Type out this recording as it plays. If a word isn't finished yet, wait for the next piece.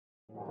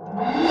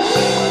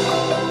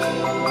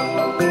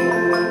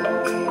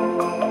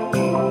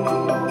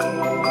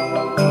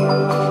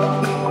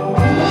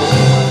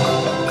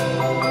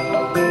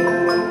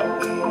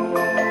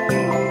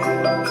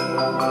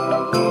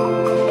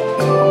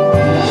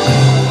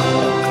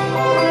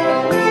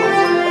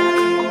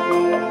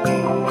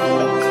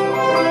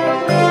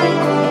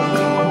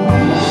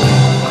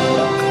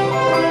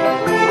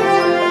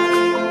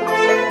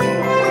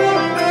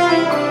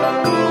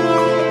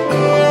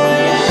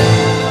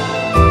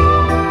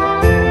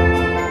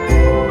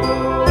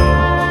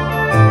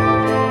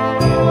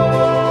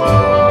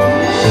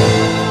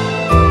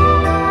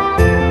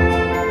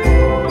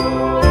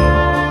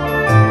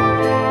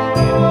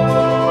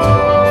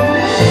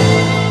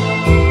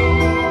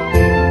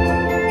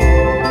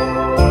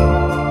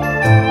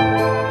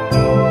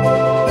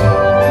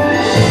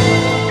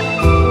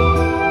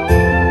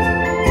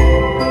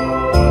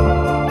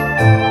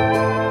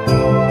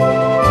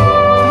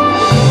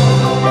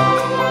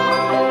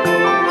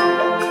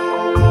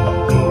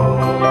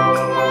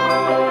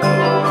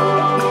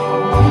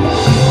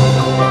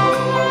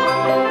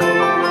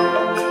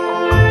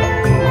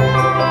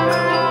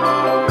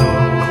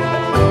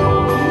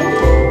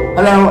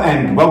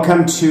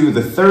welcome to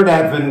the third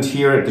Advent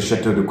here at the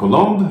Chateau de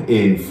Colombe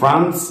in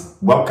France.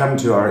 Welcome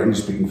to our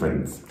English-speaking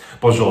friends.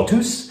 Bonjour à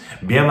tous,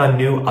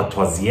 bienvenue au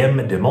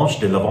troisième dimanche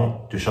de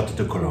l'Avent du Château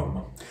de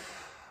Colombe.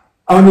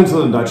 Und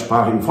unseren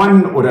deutschsprachigen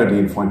Freunden oder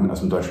den Freunden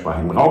aus dem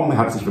deutschsprachigen Raum,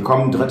 herzlich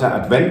willkommen, dritter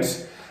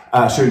Advent.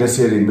 Schön, dass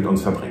ihr den mit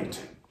uns verbringt.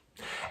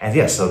 And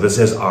yes, so this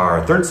is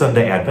our third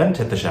Sunday Advent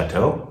at the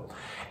Chateau,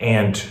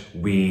 and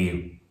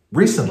we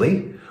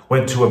recently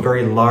went to a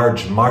very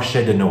large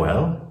Marché de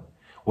Noël,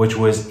 which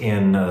was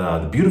in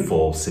the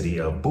beautiful city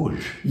of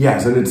Bourges.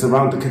 Yes, and it's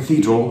around the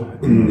cathedral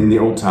in the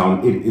old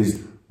town. It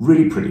is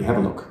really pretty. Have a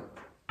look.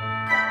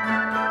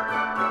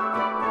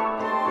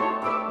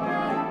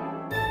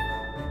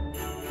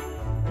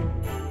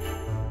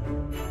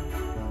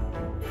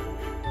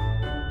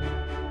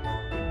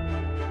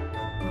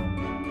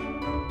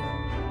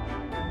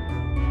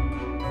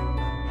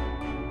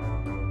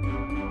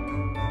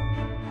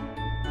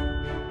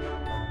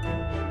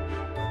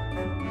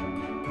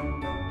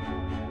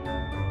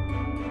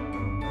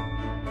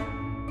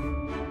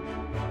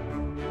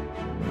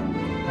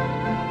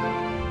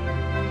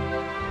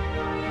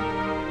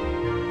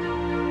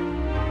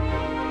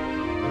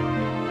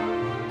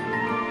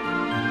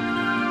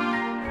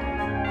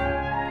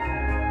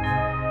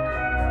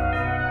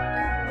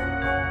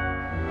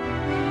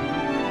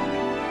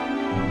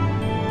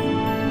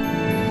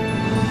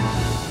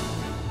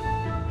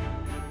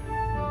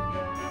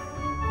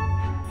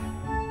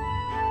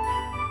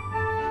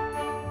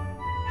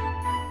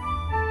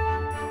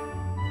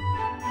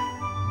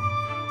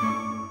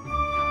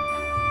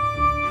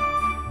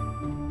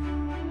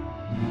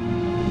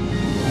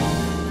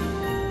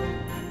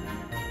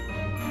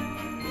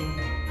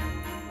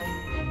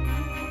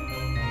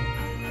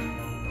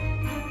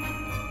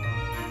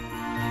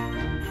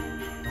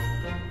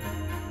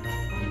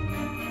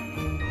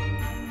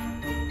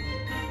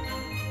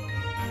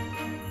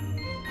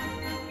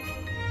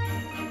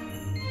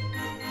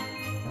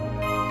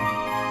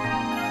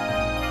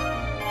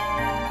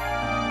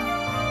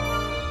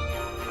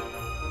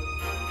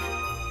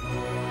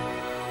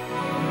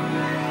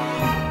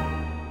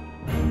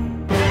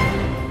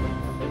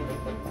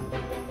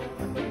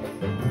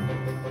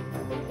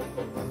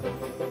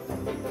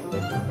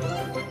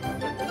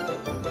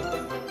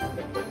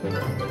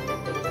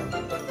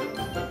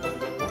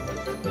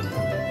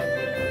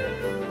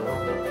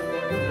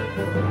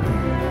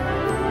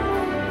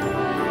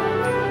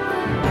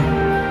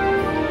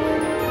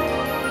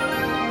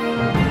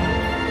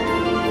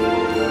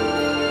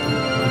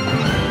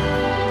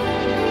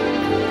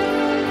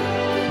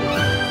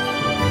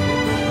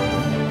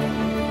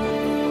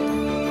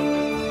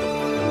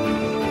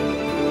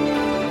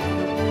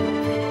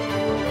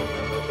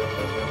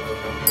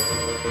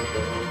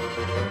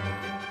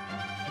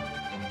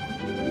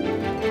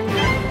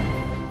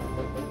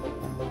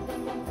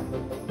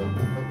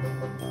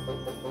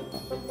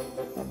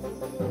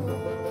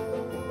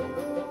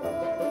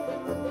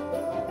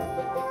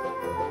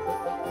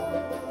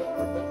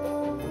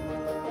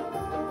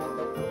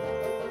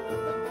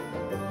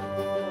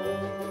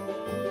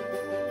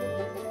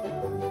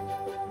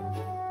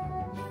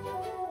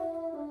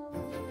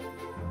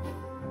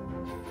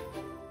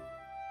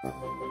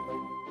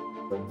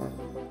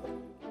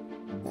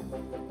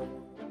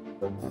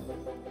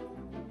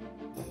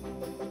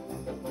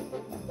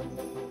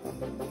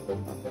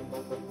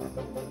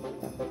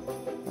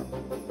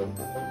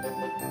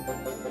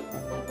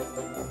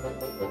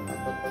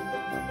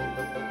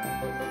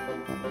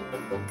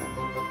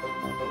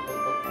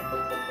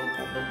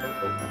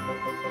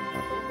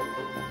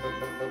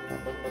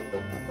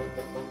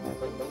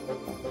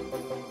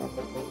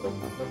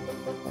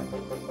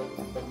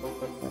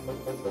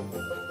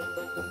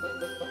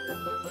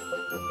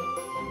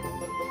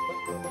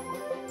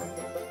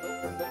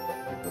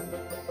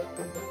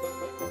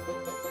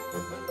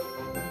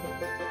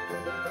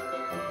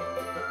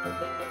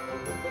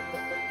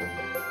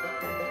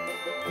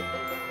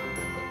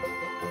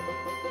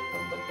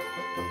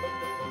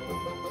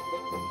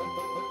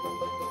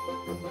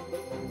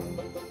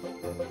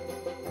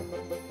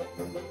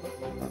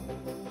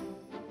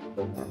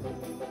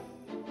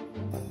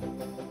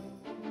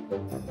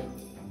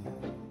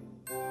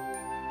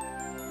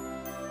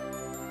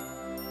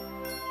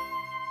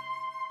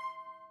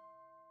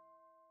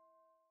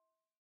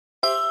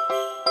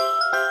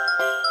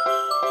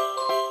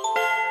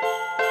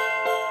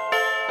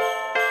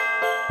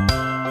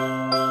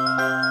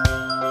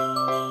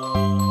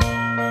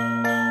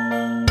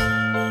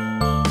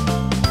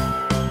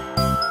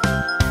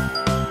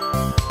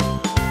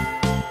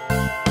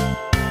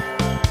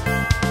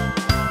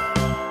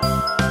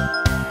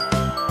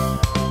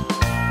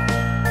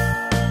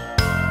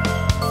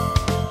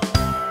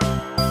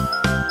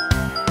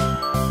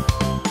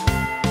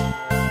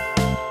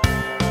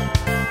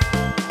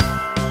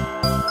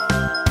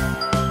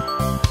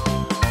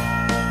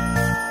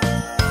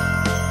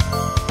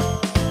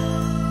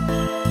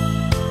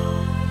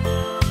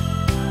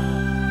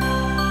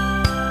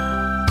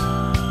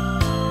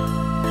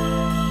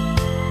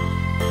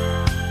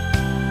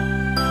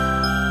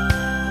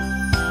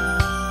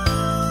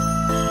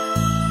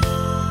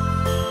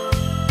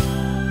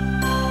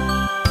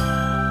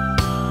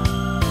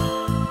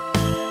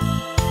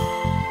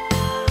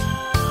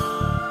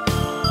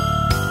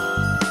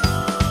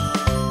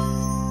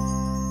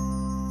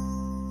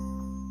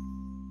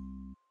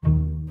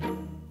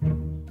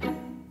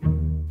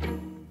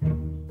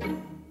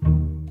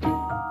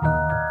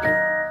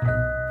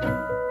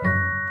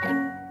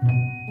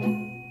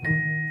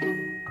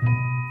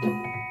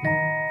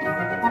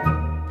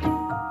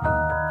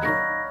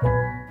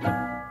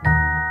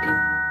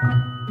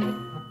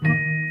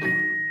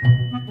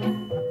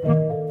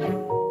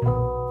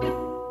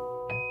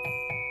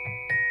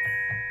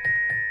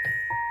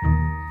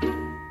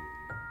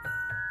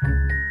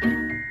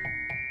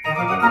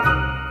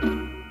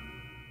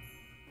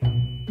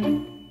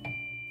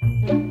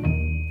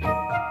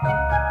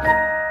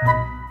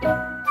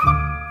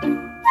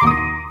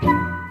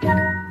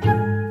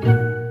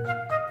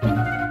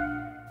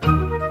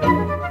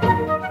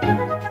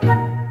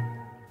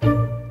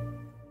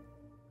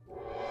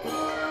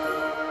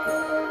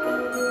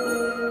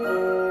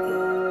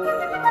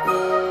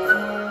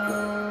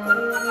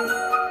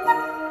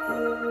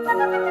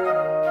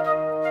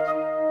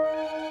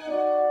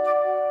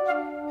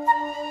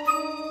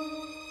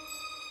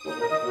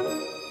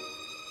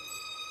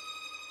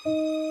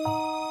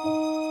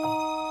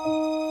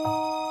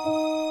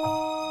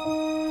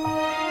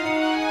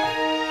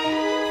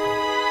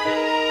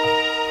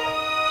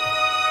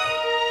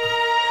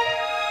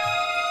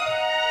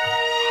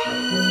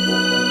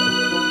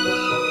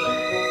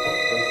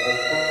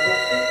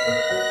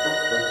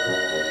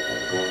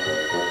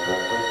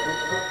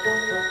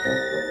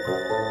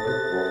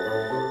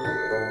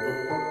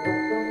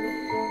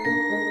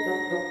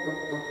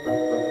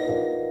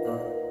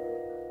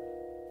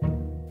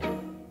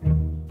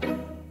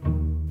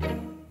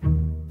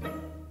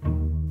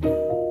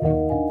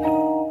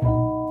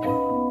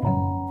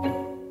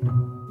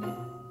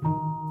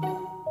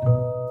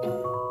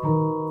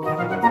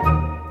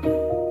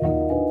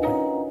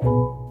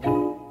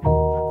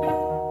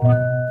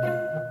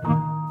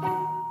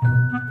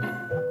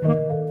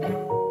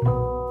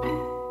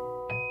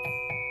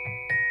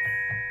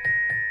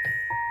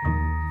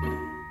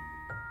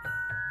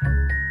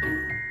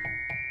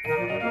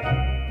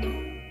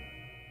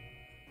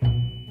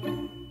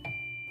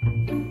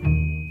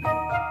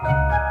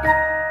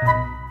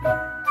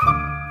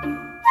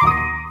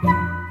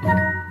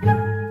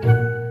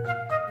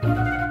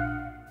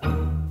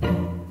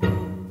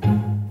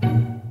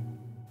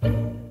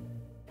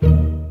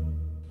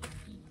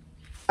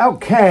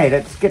 Okay,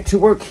 let's get to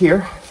work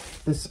here.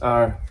 These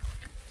are,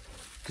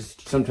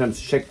 just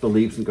sometimes check the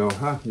leaves and go,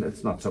 huh,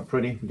 that's not so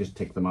pretty. We just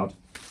take them out.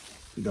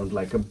 We don't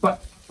like them.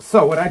 But,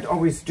 so what I'd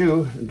always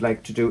do, and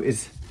like to do,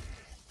 is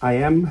I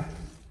am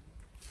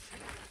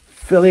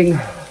filling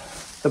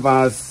the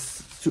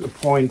vase to a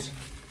point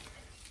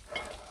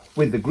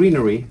with the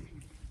greenery,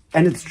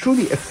 and it's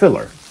truly a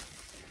filler.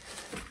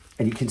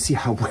 And you can see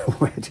how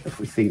wet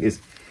everything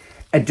is.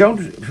 And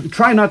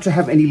try not to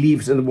have any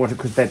leaves in the water,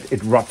 because that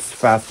it rots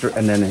faster,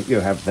 and then you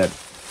have that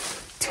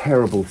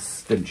terrible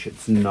stench.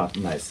 It's not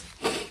nice.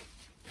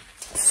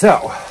 So,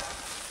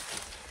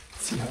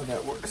 let's see how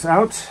that works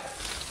out.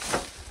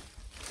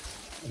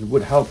 It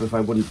would help if I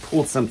wouldn't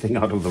pull something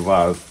out of the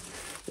vase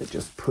and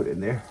just put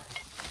in there.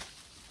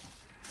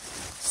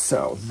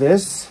 So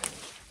this,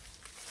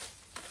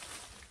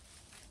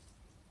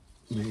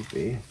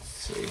 maybe, let's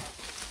see.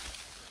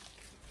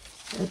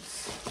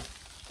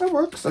 That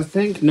works, I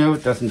think. No,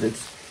 it doesn't.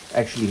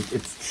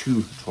 It's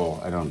too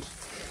tall.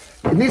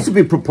 It needs to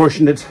be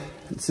proportionate,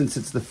 since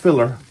it's the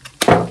filler.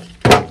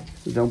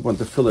 You don't want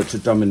the filler to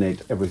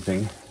dominate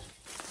everything.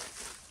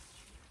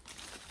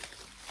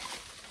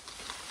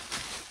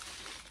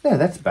 Yeah,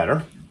 that's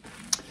better.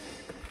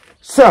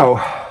 So,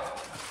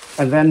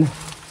 and then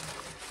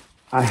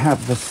I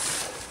have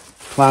this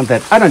plant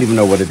that I don't even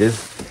know what it is.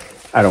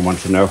 I don't want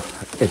to know.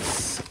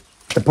 It's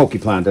a pokey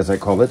plant, as I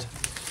call it.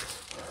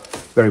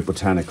 Very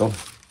botanical.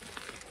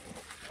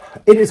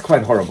 It is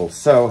quite horrible.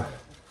 So,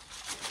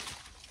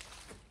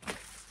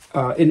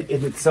 in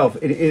itself,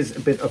 it is a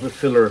bit of a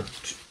filler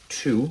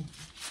too.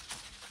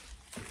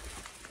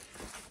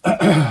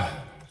 It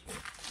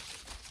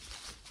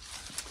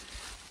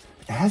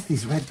has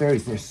these red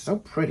berries. They're so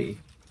pretty.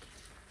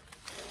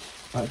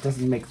 But it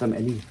doesn't make them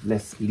any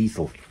less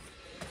lethal.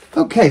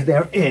 Okay,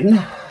 they're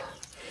in.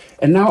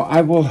 And now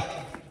I will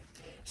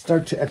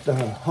start to add the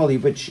holly,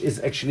 which is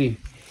actually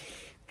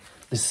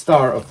the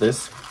star of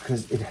this,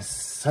 because it has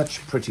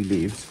such pretty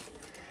leaves.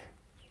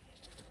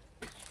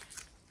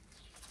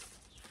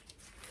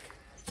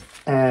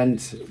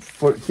 And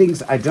for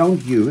things I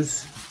don't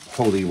use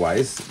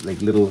holly-wise, like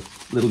little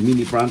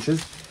mini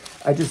branches,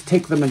 I just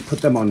take them and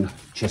put them on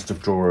chest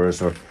of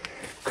drawers, or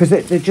because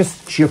they're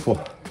just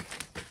cheerful.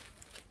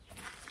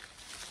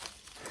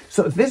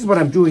 So this is what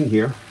I'm doing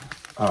here,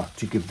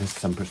 to give this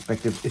some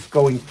perspective, is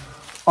going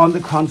on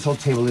the console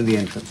table in the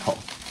entrance hall.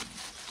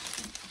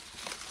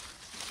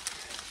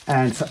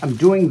 And so I'm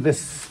doing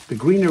the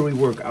greenery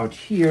work out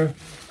here,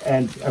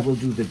 and I will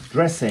do the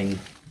dressing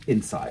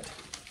inside.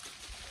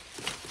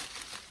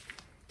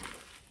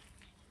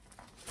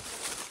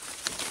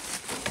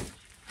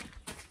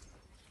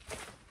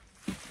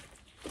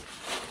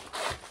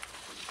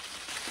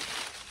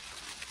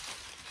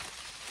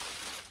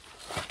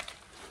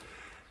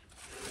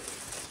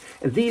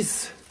 And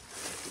these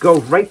go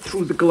right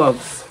through the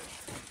gloves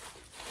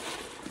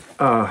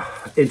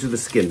into the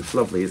skin.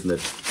 Lovely, isn't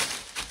it?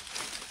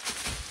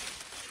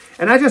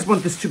 And I just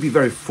want this to be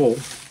very full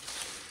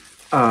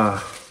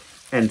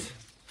and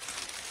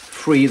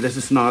free. This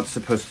is not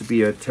supposed to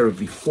be a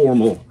terribly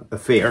formal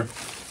affair.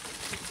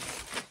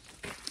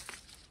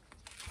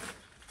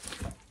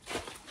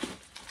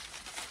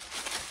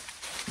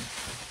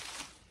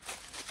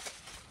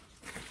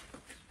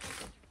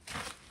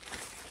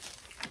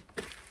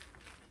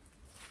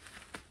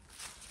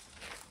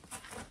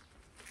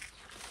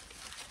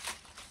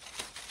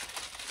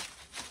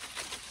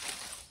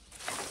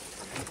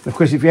 Of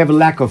course, if you have a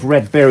lack of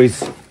red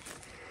berries,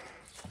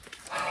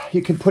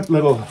 you can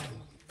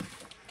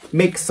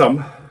mix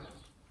some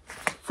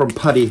from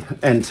putty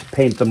and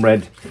paint them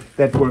red.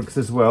 That works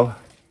as well,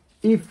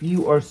 if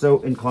you are so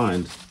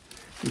inclined.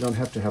 You don't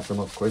have to have them,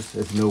 of course.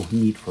 There's no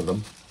need for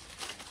them.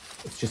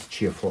 It's just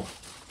cheerful.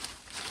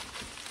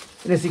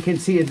 And as you can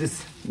see, it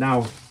is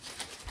now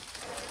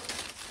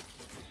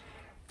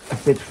a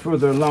bit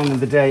further along in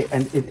the day,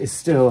 and it is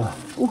still,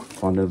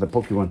 oh no, the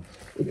pokey one.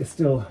 It is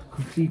still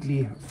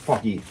completely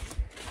foggy.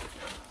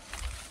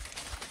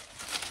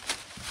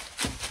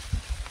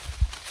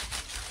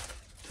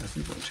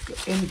 Doesn't want to go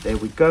in. There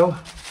we go.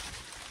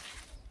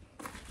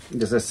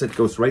 And as I said,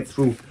 goes right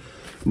through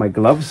my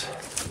gloves.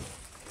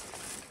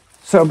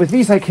 So with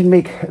these I can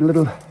make a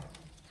little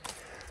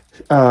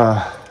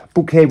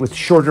bouquet with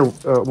shorter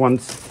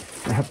ones.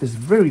 I have this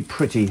very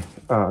pretty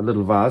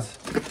little vase,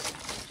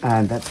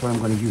 and that's what I'm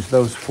going to use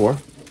those for.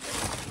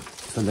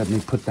 So let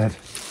me put that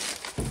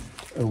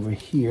over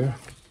here.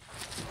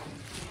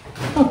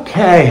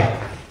 Okay,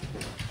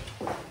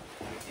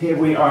 here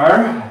we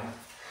are,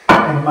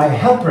 and my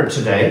helper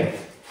today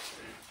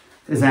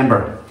is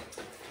Amber.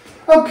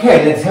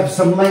 Okay, let's have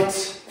some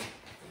lights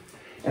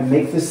and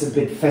make this a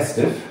bit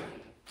festive.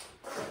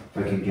 If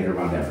I can get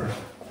around Amber.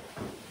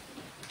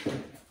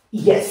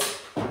 Yes,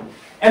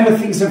 Amber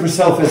thinks of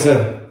herself as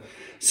a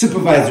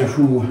supervisor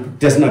who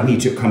does not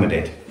need to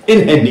accommodate.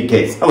 In any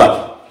case,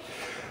 hello.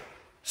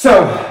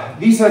 So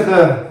these are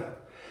the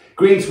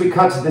greens we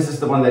cut. This is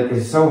the one that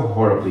is so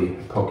horribly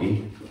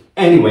pokey.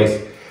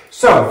 Anyways,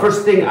 so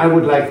first thing I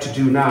would like to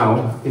do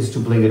now is to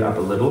bling it up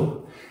a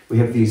little. We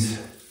have these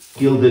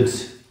gilded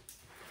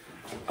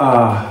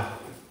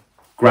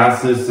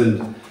grasses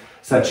and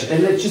such,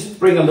 and let's just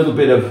bring a little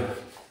bit of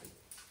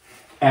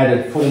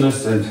added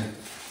fullness and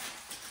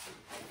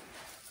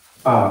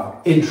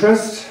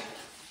interest,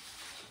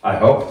 I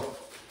hope.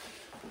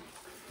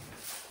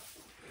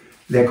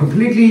 They're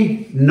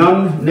completely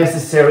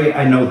non-necessary,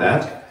 I know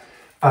that.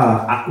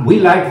 We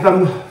like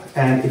them,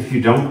 and if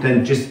you don't,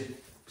 then just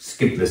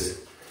skip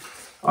this,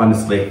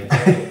 honestly.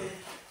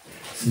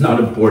 It's not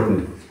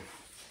important.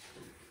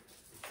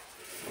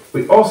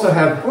 We also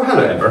have, oh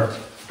hello Ember,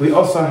 we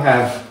also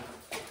have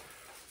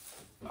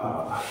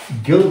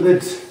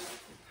gilded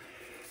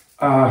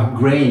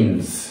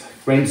grain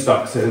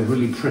stalks that are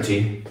really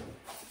pretty.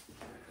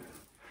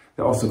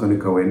 They're also going to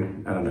go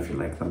in. I don't know if you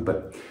like them,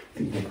 but I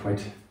think they're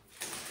quite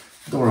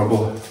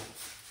adorable.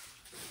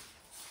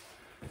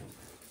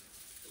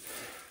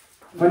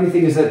 Funny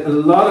thing is that a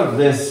lot of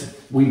this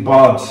we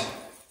bought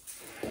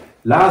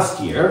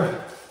last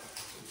year,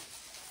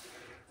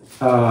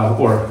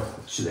 or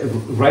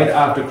right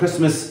after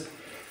Christmas.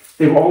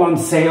 They were all on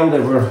sale. They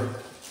were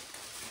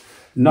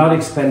not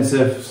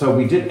expensive, so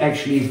we did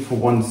actually for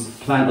once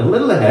plan a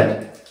little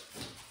ahead.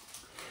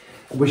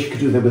 I wish you could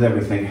do that with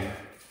everything.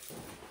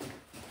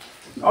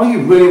 All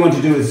you really want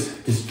to do is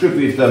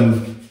distribute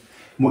them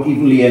more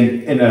evenly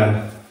in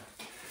a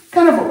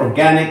kind of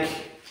organic,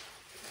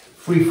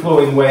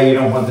 free-flowing way. You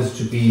don't want this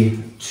to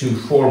be too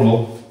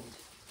formal,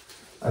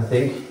 I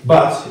think.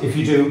 But if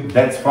you do,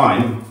 that's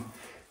fine.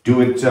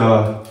 Do it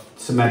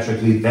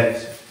symmetrically.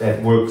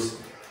 That works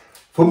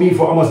for me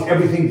for almost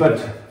everything but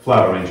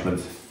flower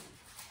arrangements.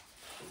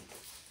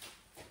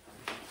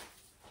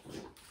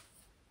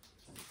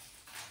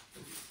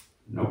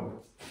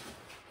 Nope.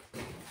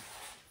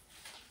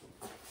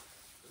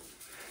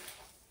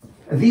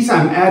 And these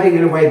I'm adding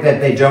in a way that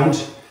they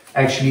don't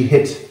actually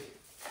hit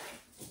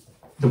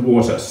the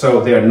water,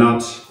 so they're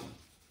not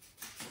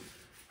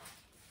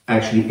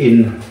actually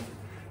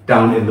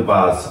down in the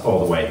vase all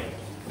the way.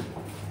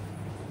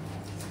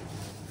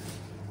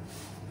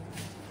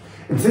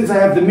 And since I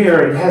have the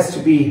mirror, it has to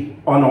be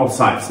on all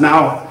sides.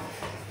 Now,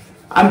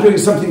 I'm doing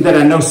something that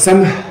I know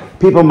some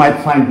people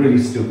might find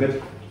really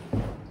stupid.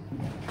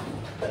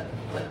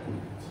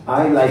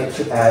 I like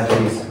to add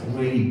these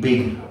really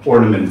big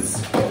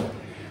ornaments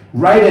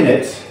right in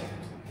it.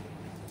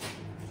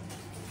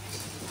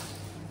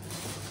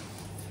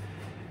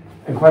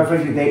 And quite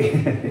frankly, they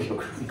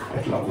look really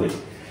quite lovely.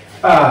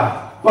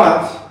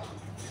 But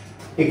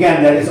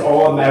again, that is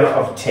all a matter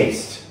of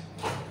taste.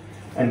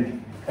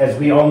 And as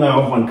we all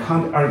know, one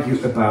can't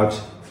argue about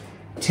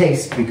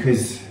taste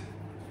because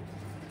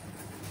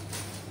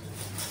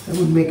that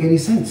wouldn't make any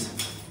sense.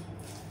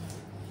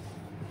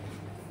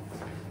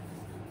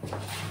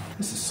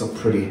 This is so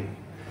pretty.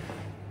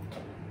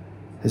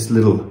 This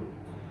little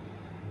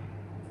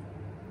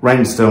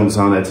rhinestones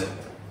on it.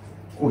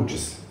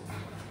 Gorgeous.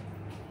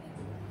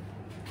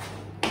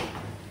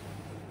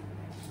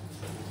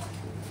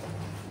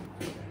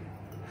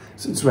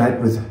 So it's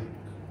red with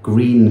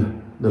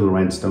green little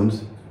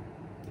rhinestones.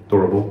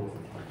 Adorable.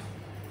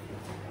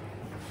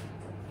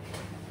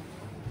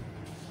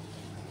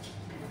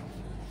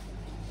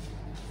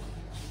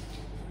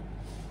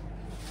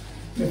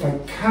 If I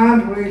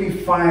can't really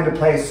find a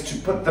place to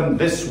put them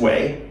this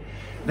way,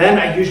 then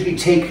I usually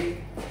take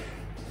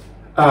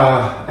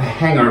a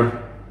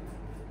hanger.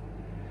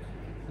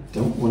 I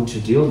don't want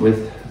to deal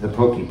with the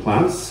pokey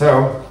plants,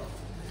 so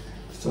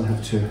I still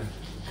have to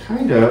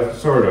kind of,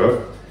 sort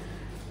of,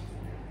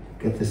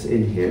 get this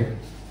in here.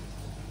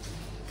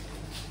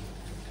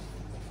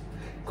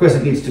 Of course,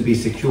 it needs to be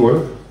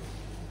secure,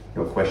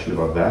 no question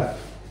about that.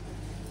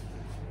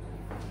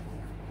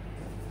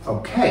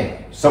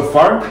 Okay, so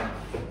far,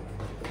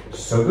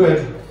 so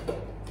good.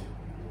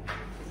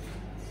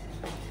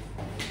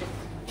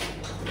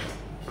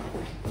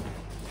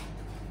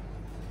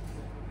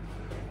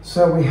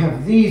 So we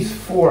have these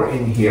 4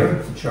 in here,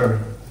 which are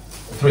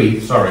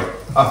 3, sorry.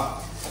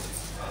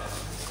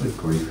 Good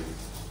grief.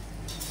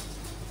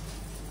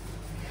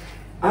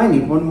 I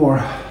need one more.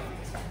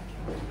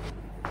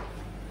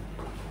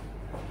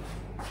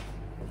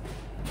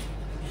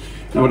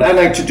 Now what I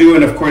like to do,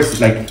 and of course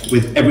like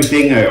with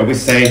everything, I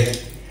always say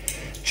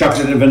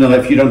chocolate and vanilla,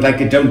 if you don't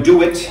like it, don't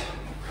do it.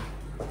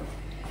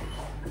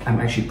 I'm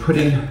actually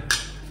putting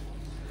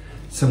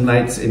some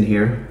lights in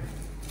here.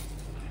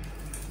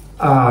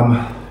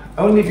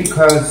 Only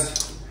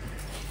because,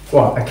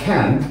 well, I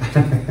can.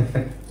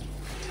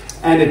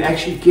 And it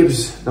actually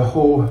gives the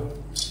whole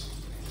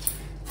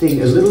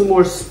thing a little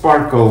more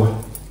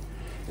sparkle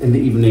in the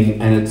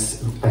evening, and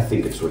I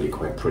think it's really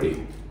quite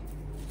pretty.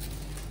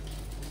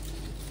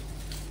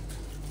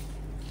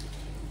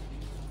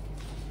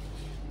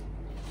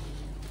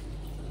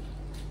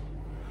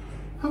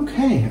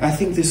 Okay, I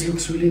think this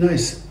looks really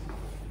nice.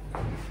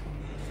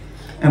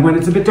 And when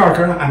it's a bit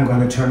darker, I'm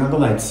going to turn on the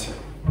lights.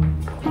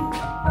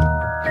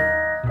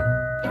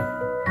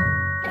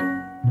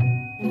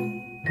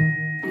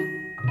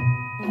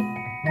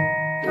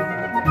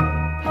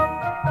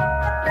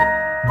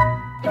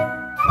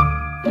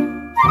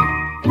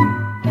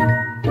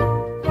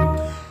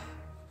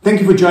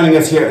 Thank you for joining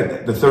us here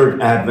at the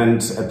third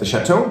Advent at the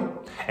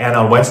Chateau. And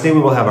on Wednesday, we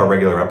will have our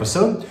regular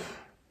episode.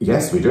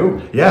 Yes, we do.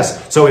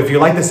 Yes. So if you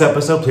like this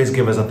episode, please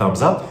give us a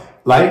thumbs up.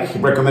 Like,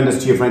 recommend us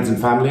to your friends and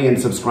family,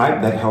 and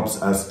subscribe. That helps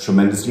us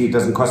tremendously. It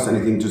doesn't cost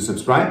anything to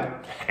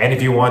subscribe. And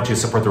if you want to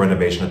support the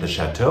renovation at the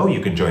Chateau,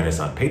 you can join us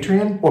on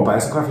Patreon. Or buy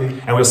us a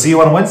coffee. And we'll see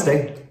you on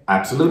Wednesday.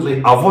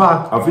 Absolutely. Au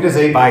revoir. Auf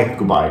Wiedersehen. Bye.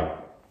 Goodbye.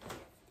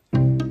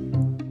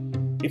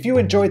 If you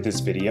enjoyed this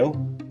video,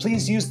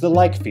 please use the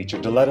like feature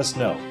to let us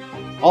know.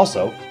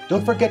 Also,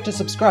 don't forget to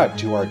subscribe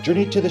to our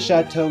Journey to the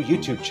Chateau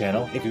YouTube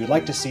channel if you would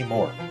like to see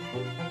more.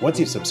 Once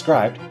you've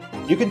subscribed,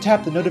 you can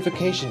tap the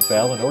notification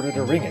bell in order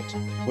to ring it,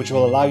 which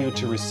will allow you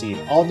to receive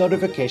all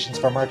notifications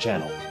from our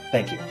channel.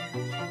 Thank you.